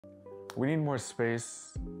we need more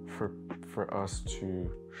space for us to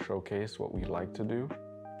showcase what we like to do,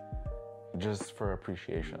 just for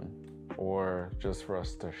appreciation, or just for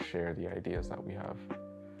us to share the ideas that we have.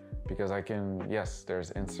 Because yes,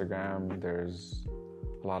 there's Instagram, there's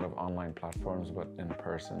a lot of online platforms, but in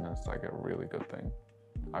person, it's like a really good thing.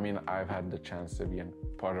 I mean, I've had the chance to be in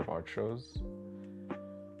part of art shows.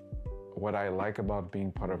 What I like about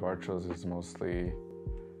being part of art shows is mostly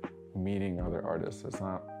meeting other artists. It's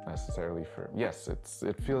not necessarily yes,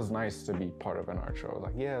 it feels nice to be part of an art show.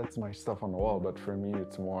 Like, yeah, it's my stuff on the wall, but for me,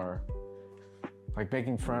 it's more like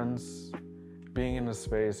making friends, being in a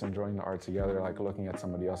space, enjoying the art together, like looking at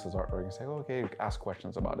somebody else's artwork and say, okay, ask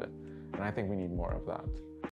questions about it. And I think we need more of that.